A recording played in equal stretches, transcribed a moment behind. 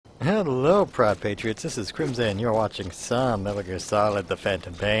Hello, Proud Patriots. This is Crimson, and you're watching some Metal Gear Solid: The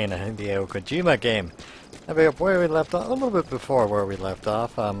Phantom Pain, a Hideo Kojima game. I pick up where we left off, a little bit before where we left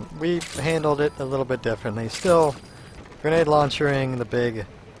off. We handled it a little bit differently. Still, grenade launchering the big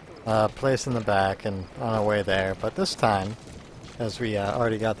place in the back and on our way there. But this time, as we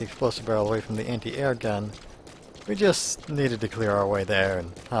already got the explosive barrel away from the anti-air gun, we just needed to clear our way there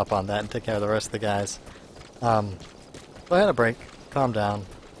and hop on that and take care of the rest of the guys. So I had a break, calmed down,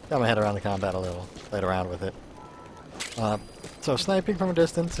 got my head around the combat a little, played around with it. So sniping from a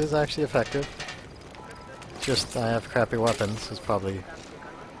distance is actually effective. Just I have crappy weapons is probably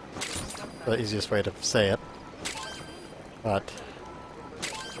the easiest way to say it. But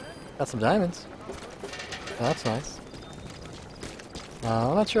got some diamonds. Oh, that's nice.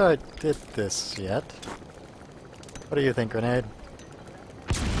 I'm not sure I did this yet. What do you think, grenade?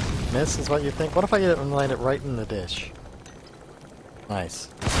 Miss is what you think? What if I get it and land it right in the dish? Nice.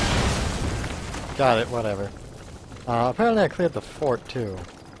 Got it, whatever. Apparently I cleared the fort too.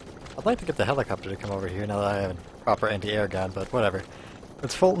 I'd like to get the helicopter to come over here now that I have a proper anti-air gun, but whatever.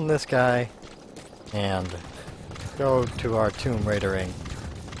 Let's Fulton this guy and go to our Tomb Raidering.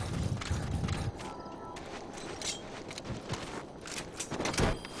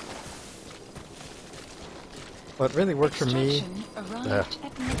 What really worked for me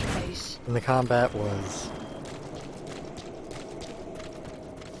in the combat was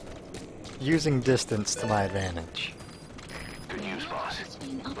using distance to my advantage. Good news, boss.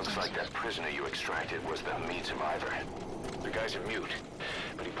 Looks like that prisoner you extracted was the meat survivor. The guy's a mute,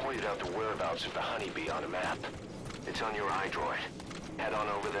 but he pointed out the whereabouts of the honeybee on a map. It's on your iDroid. Head on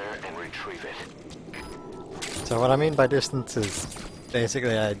over there and retrieve it. So what I mean by distance is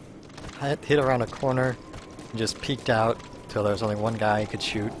basically I hit around a corner and just peeked out till there was only one guy I could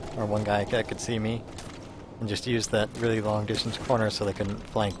shoot, or one guy that could see me, and just used that really long distance corner so they couldn't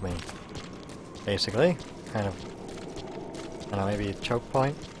flank me. Basically, kind of, I don't know, maybe a choke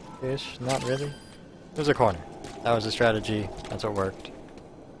point-ish? Not really. It was a corner. That was the strategy. That's what worked.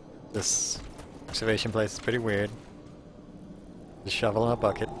 This excavation place is pretty weird. Just shovel in a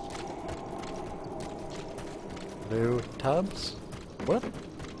bucket. Blue tubs? What?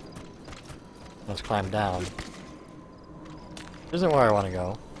 Let's climb down. Isn't where I want to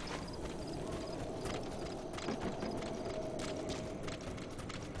go.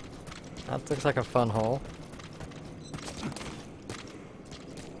 That looks like a fun hole.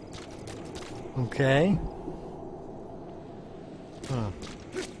 Okay.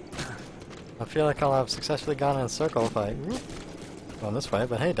 I feel like I'll have successfully gone in a circle if I go this way,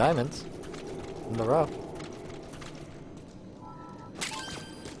 but hey, diamonds in the rough.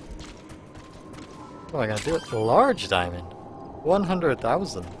 What am I gonna do with the large diamond?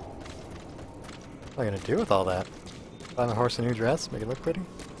 100,000. What am I gonna do with all that? Buy my horse a new dress, make it look pretty?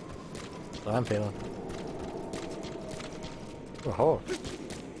 That's what I'm feeling. Oh,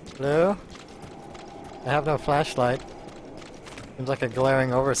 hello? I have no flashlight. Seems like a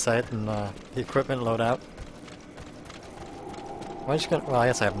glaring oversight in the equipment loadout. I'm just gonna, well, I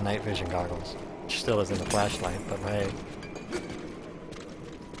guess I have night vision goggles, which still isn't a flashlight, but hey.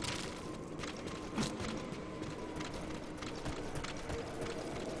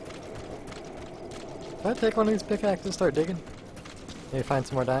 Can I take one of these pickaxes and start digging? Maybe find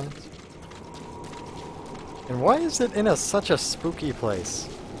some more diamonds? And why is it in such a spooky place?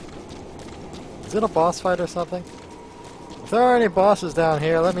 Is it a boss fight or something? If there are any bosses down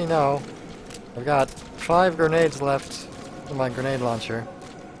here, let me know. I've got 5 grenades left in my grenade launcher.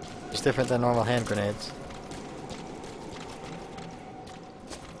 It's different than normal hand grenades.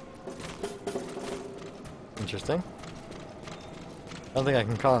 Interesting. I don't think I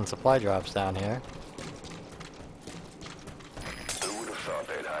can call in supply drops down here. Who would have thought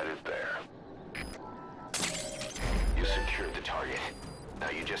they'd hide it there? You secured the target. Now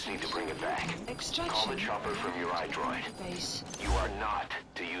you just need to bring it back. Call the chopper from your iDroid. You are not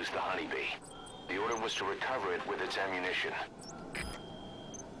to use the honeybee. The order was to recover it with its ammunition.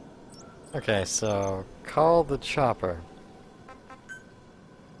 Okay, so call the chopper.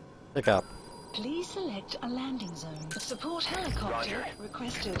 Pick up. Please select a landing zone. Support helicopter Roger.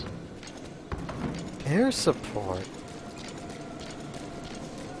 requested. Air support.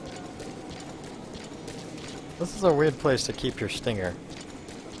 This is a weird place to keep your stinger.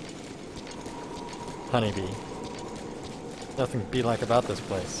 Honeybee. Nothing bee-like about this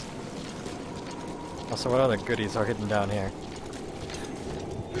place. Also, what other goodies are hidden down here?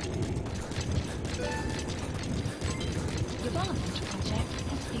 Development project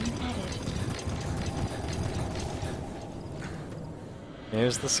has been added.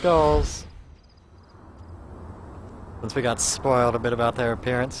 Here's the skulls. Since we got spoiled a bit about their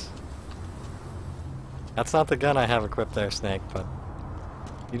appearance. That's not the gun I have equipped there, Snake, but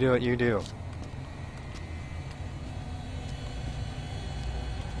you do what you do.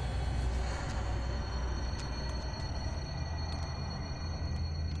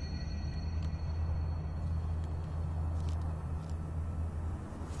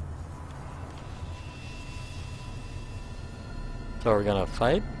 So we're gonna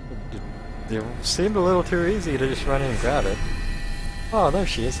fight? It seemed a little too easy to just run in and grab it. Oh, there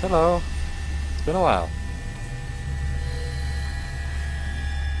she is. Hello. It's been a while.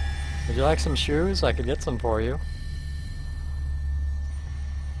 Would you like some shoes? I could get some for you.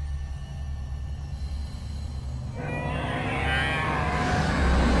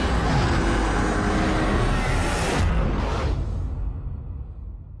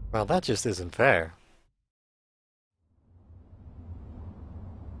 Well, that just isn't fair.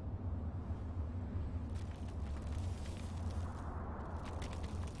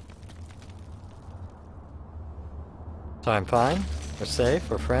 So I'm fine? We're safe?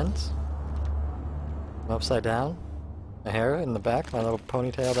 We're friends? I'm upside down? My hair in the back, my little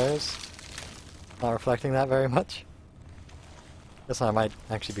ponytail there is not reflecting that very much. Guess I might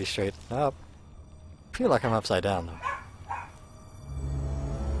actually be straight up. I feel like I'm upside down though.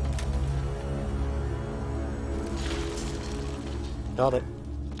 Got it.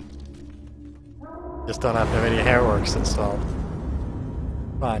 Just don't have any hairworks installed.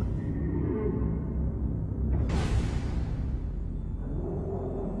 Fine.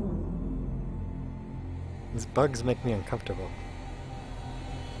 These bugs make me uncomfortable.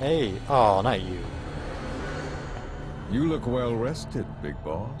 Hey, oh, not you. You look well rested, big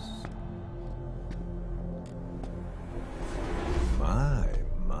boss. My,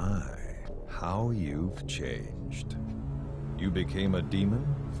 how you've changed. You became a demon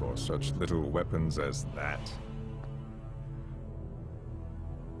for such little weapons as that?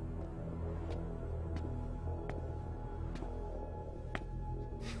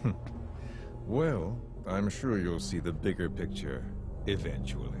 Well, I'm sure you'll see the bigger picture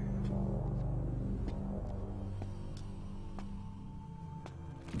eventually.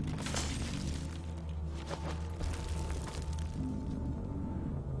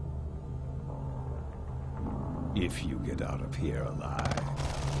 If you get out of here alive.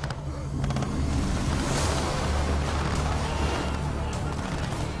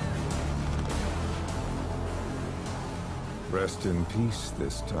 Rest in peace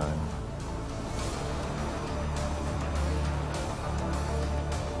this time.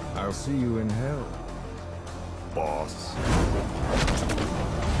 I'll see you in hell, boss.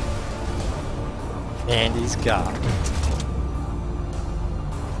 And he's gone.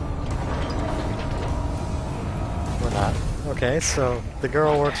 We're not. Okay, so the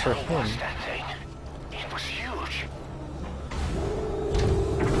girl works for him. It was huge.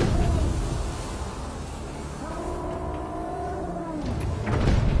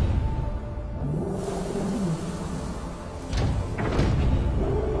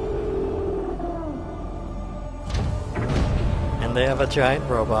 And they have a giant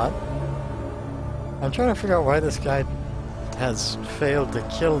robot. I'm trying to figure out why this guy has failed to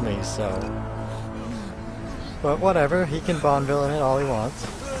kill me, so... But whatever, he can Bond villain it all he wants.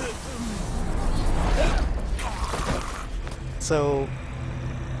 So...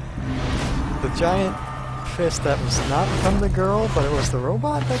 The giant fist that was not from the girl, but it was the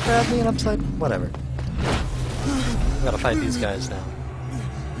robot that grabbed me and upside... Whatever. We gotta fight these guys now.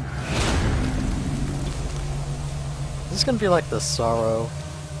 This is gonna be like the Sorrow,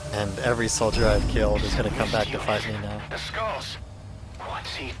 and every soldier I've killed is gonna come back to fight me now. The skulls.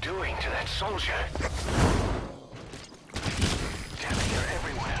 What's he doing to that soldier? Damn it, they're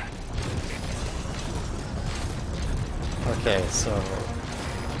everywhere. Okay, so...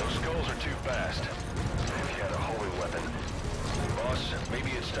 Those skulls are too fast. If you had a holy weapon. Boss,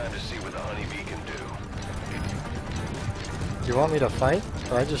 maybe it's time to see what the honeybee can do. Do you want me to fight?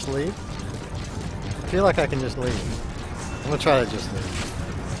 Or I just leave? I feel like I can just leave. I'm gonna try to just leave.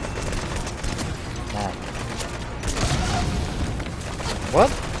 Nah.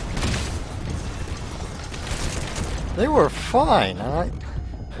 What? They were fine.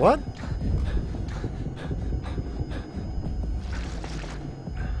 What?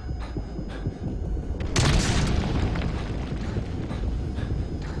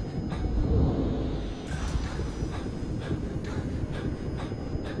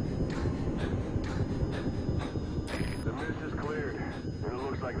 The mist is cleared, and it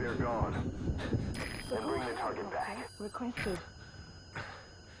looks like they're gone. Then bring the target back. Requested.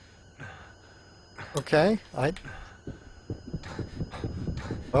 Okay,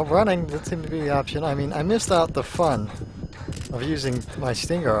 well, running did seem to be the option. I mean, I missed out the fun of using my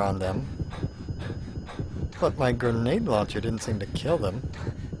stinger on them. But my grenade launcher didn't seem to kill them.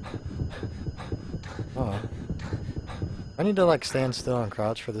 Oh. I need to like stand still and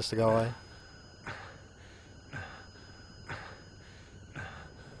crouch for this to go away.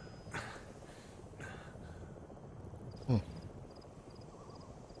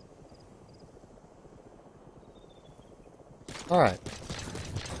 Alright.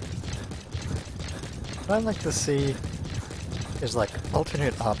 What I'd like to see is like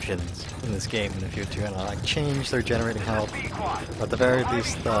alternate options in this game in the future, and like change their generating health, or at the very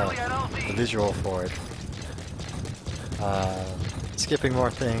least the visual for it. Skipping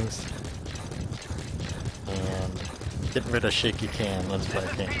more things, and getting rid of shaky cam, let's play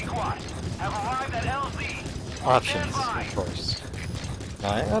cam. Options, of course.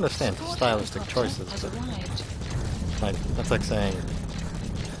 Now, I understand stylistic choices, but like, that's like saying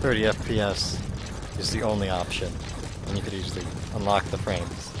 30 FPS is the only option, and you could easily unlock the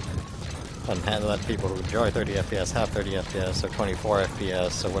frames. And let people who enjoy 30 FPS have 30 FPS, or 24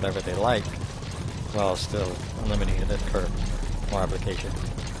 FPS, or whatever they like, while still eliminating it for more application.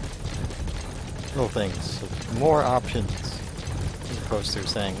 Little things. More options, as opposed to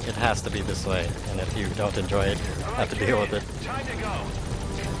saying it has to be this way, and if you don't enjoy it, you have to deal with it.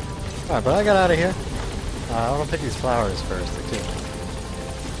 Alright, but I got out of here. I want to pick these flowers first, too.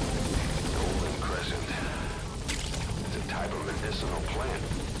 Golden crescent. It's a type of medicinal plant.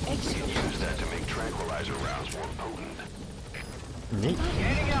 You can use that to make tranquilizer rounds more potent. Neat.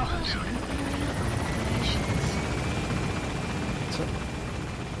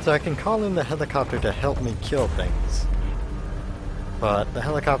 So I can call in the helicopter to help me kill things. But the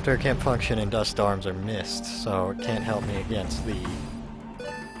helicopter can't function in dust storms or mist, so it can't help me against the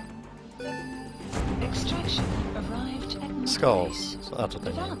Extraction arrived at skulls. So that's what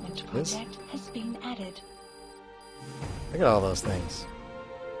they Development mean. project has been added. Look at all those things.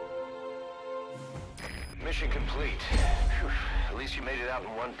 Mission complete. Phew. At least you made it out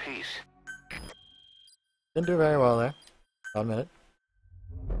in one piece. Didn't do very well there. I'll admit it.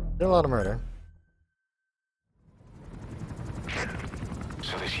 Did a lot of murder.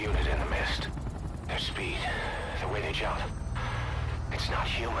 So this unit in the mist, their speed, the way they jump, it's not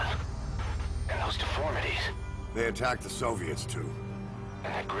human. And those deformities. They attacked the Soviets too.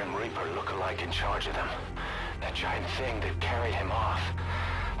 And that Grim Reaper look-alike in charge of them. That giant thing that carried him off.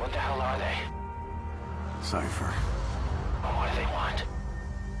 What the hell are they? Cypher. Well, what do they want?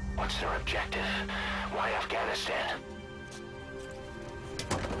 What's their objective? Why Afghanistan?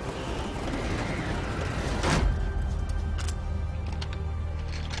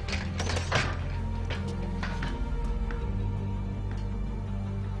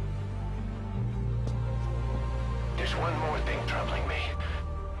 There's one more thing troubling me.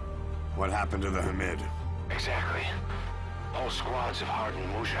 What happened to the Hamid? Exactly. Whole squads of hardened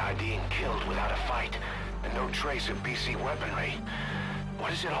Mujahideen killed without a fight, and no trace of BC weaponry.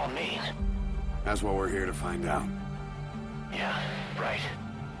 What does it all mean? That's what we're here to find out. Yeah, right.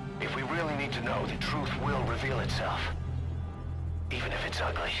 If we really need to know, the truth will reveal itself. Even if it's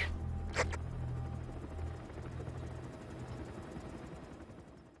ugly.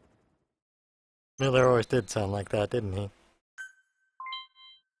 Miller always did sound like that, didn't he?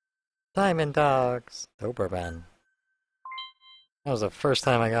 Diamond Dogs! Doberman. That was the first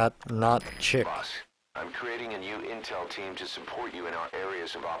time I got not chick. Boss, I'm creating a new intel team to support you in our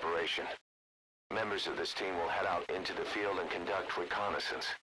areas of operation. Members of this team will head out into the field and conduct reconnaissance.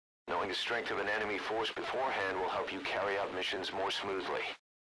 Knowing the strength of an enemy force beforehand will help you carry out missions more smoothly.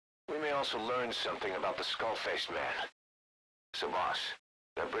 We may also learn something about the skull-faced man. So boss,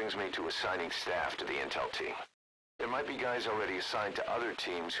 that brings me to assigning staff to the intel team. There might be guys already assigned to other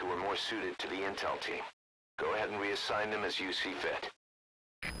teams who are more suited to the intel team. Go ahead and reassign them as you see fit.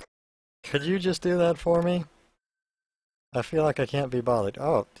 Could you just do that for me? I feel like I can't be bothered.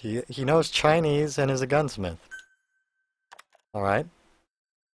 Oh, he knows Chinese and is a gunsmith. Alright.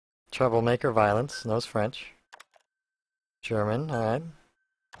 Troublemaker, violence, knows French. German, alright.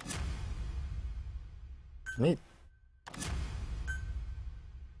 Neat.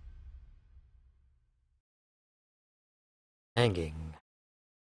 Hanging.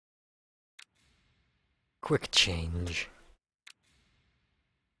 Quick change.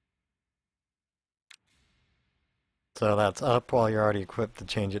 So that's up while you're already equipped to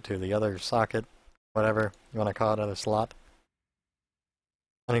change it to the other socket, whatever you want to call it, other slot.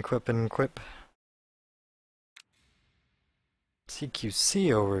 Unequip and equip. CQC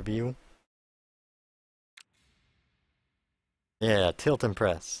overview. Yeah, tilt and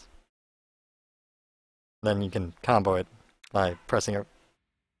press. Then you can combo it by pressing it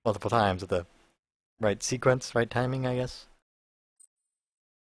multiple times at the right sequence, right timing, I guess.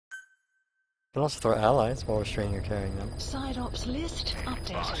 can also throw allies while restraining or carrying them. Side ops list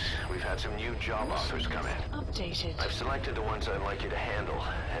updated. Boss, we've had some new job offers come in. Updated. I've selected the ones I'd like you to handle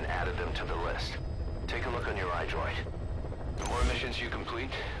and added them to the list. Take a look on your iDroid. The more missions you complete,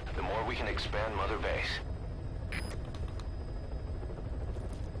 the more we can expand Mother Base.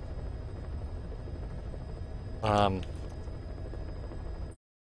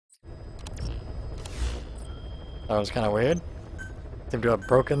 That was kind of weird. Seemed to have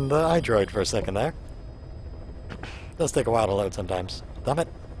broken the iDroid for a second there. Does take a while to load sometimes. Thumb it!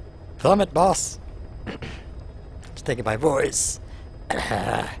 Thumb it, boss! It's taking my voice.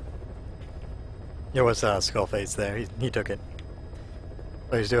 It was Skullface there. He took it.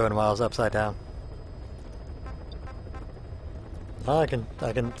 What he's doing while I was upside down. Oh, I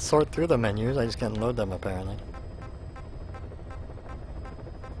can sort through the menus. I just can't load them apparently.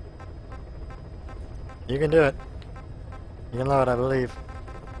 You can do it. You can load, I believe.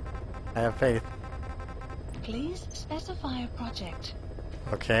 I have faith. Please specify a project.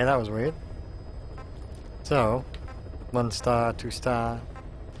 Okay, that was weird. So, 1 star, 2 star.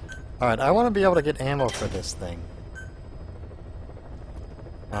 Alright, I want to be able to get ammo for this thing.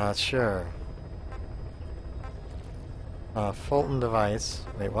 Sure. Fulton device.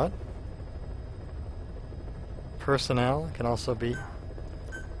 Wait, what? Personnel can also be...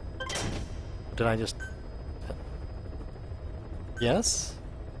 Did I just... Yes?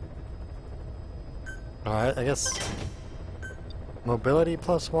 Alright, I guess... Mobility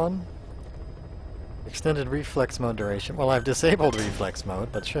 +1? Extended reflex mode duration. Well, I've disabled reflex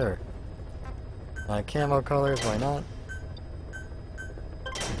mode, but sure. Camo colors, why not?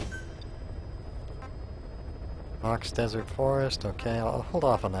 Ox Desert Forest, okay, I'll hold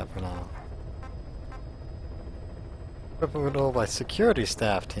off on that for now. Equipable by security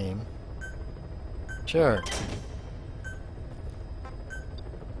staff team. Sure.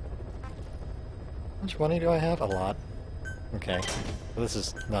 How much money do I have? A lot. Okay. So this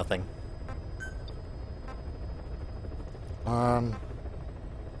is nothing. I'm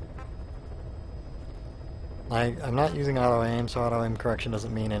not using auto-aim, so auto-aim correction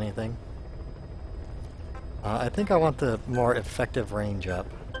doesn't mean anything. I think I want the more effective range up.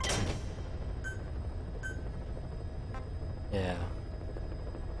 Yeah.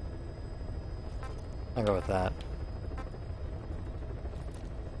 I'll go with that.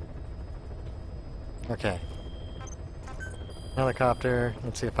 Okay. Helicopter.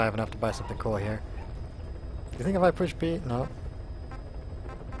 Let's see if I have enough to buy something cool here. Do you think if I push B? No.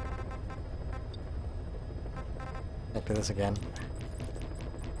 Back to this again.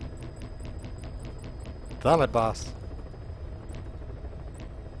 Thumb it, boss.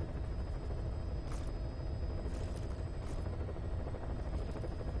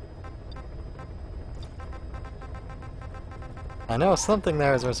 I know something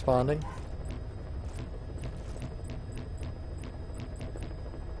there is responding.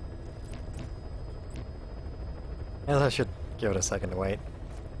 I guess I should give it a second to wait.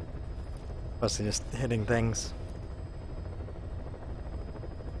 Mostly just hitting things.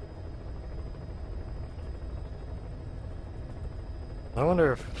 I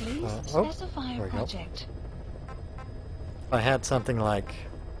wonder if... Please oh, specify there a we go. project. If I had something like...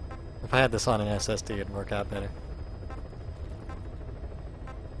 If I had this on an SSD, it'd work out better.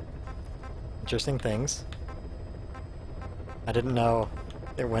 Interesting things. I didn't know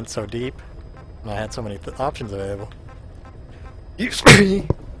it went so deep, and I had so many options available.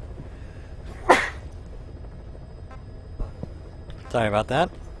 Sorry about that.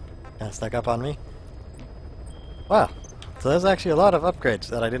 Kinda stuck up on me. Wow. So there's actually a lot of upgrades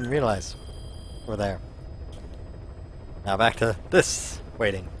that I didn't realize were there. Now back to this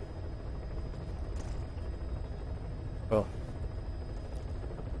waiting. Cool.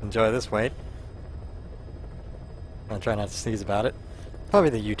 Enjoy this wait. I'll try not to sneeze about it.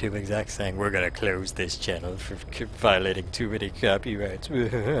 Probably the YouTube exec saying, we're gonna close this channel for violating too many copyrights.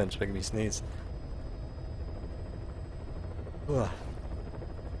 It's making me sneeze. Ugh.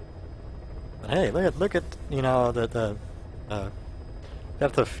 But hey, look at, you know, the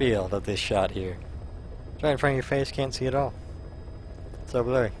depth of field of this shot here. It's right in front of your face, can't see it all. So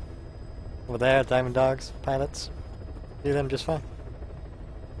blurry. Over there, Diamond Dogs, pilots. See them just fine.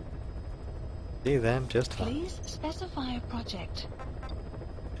 See them just fine. Please specify a project.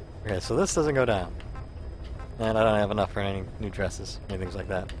 Okay, so this doesn't go down. And I don't have enough for any new dresses, anything like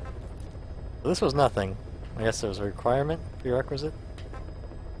that. So this was nothing. I guess there was a requirement, prerequisite.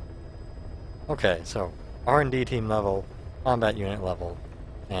 Okay, so R&D team level, combat unit level,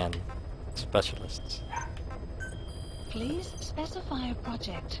 and specialists. Please specify a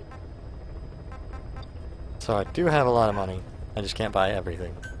project. So I do have a lot of money. I just can't buy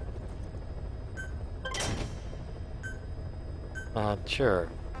everything. Sure.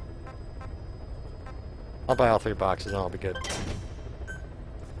 I'll buy all 3 boxes and I'll be good.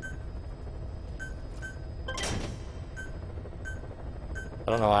 I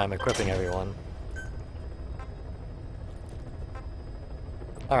don't know why I'm equipping everyone.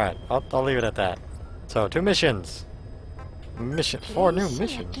 Alright, I'll leave it at that. So, 2 missions! 4 new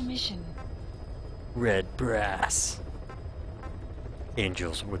missions! Red brass.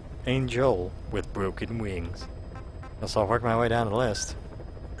 Angel with broken wings. Guess I'll work my way down the list.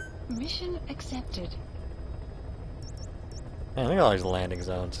 Mission accepted. Man, look at all these landing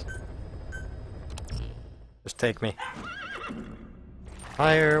zones. Just take me.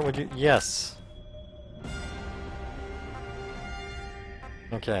 Higher, would you? Yes.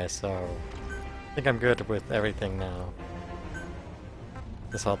 Okay, so I think I'm good with everything now.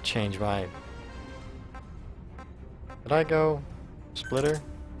 Guess I'll change my... Did I go splitter?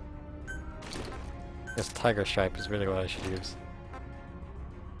 Guess tiger stripe is really what I should use.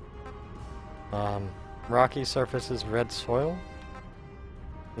 Rocky surfaces, red soil?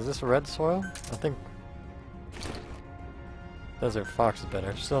 Is this red soil? I think Desert Fox is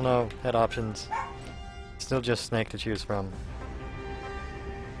better. Still no head options. Still just snake to choose from.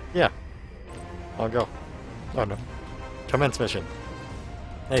 Yeah. I'll go. Oh no. Commence mission.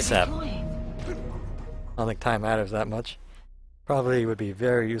 ASAP. I don't think time matters that much. Probably would be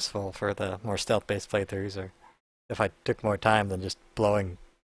very useful for the more stealth-based playthroughs, or if I took more time than just blowing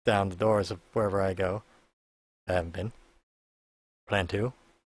down the doors of wherever I go. I haven't been. Plan to.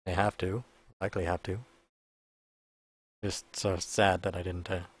 I have to. Likely have to. Just so sad that I didn't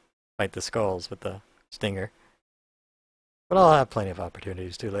fight the skulls with the stinger. But I'll have plenty of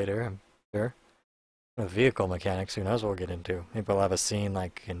opportunities to later, I'm sure. With vehicle mechanics, who knows what we'll get into. Maybe we'll have a scene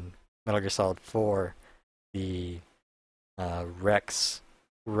like in Metal Gear Solid 4, the Rex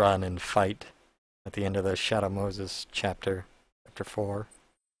run and fight at the end of the Shadow Moses chapter 4.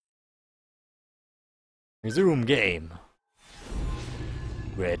 Resume game.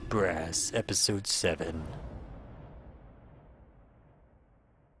 Red Brass, Episode 7.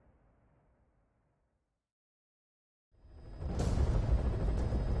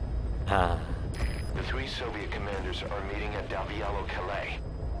 The 3 Soviet commanders are meeting at Dalvialo Calais.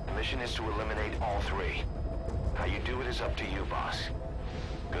 The mission is to eliminate all 3. How you do it is up to you, boss.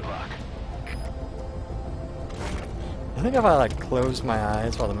 Good luck. I think if I like close my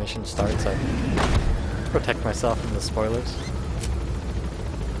eyes while the mission starts, I protect myself from the spoilers.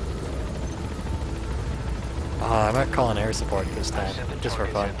 I might call an air support this time, just for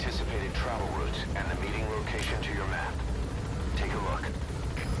fun. Anticipated travel routes and the meeting location to your map. Take a look.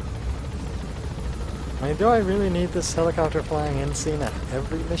 I mean, do I really need this helicopter flying in scene at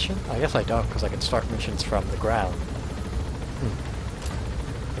every mission? I guess I don't, because I can start missions from the ground.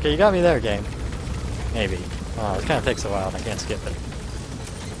 Okay, you got me there, game. Maybe. It kind of takes a while, and I can't skip it.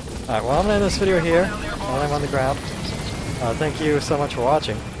 Alright, well, I'm going to end this video here, while I'm on the ground. Thank you so much for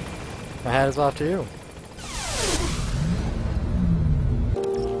watching. My hat is off to you.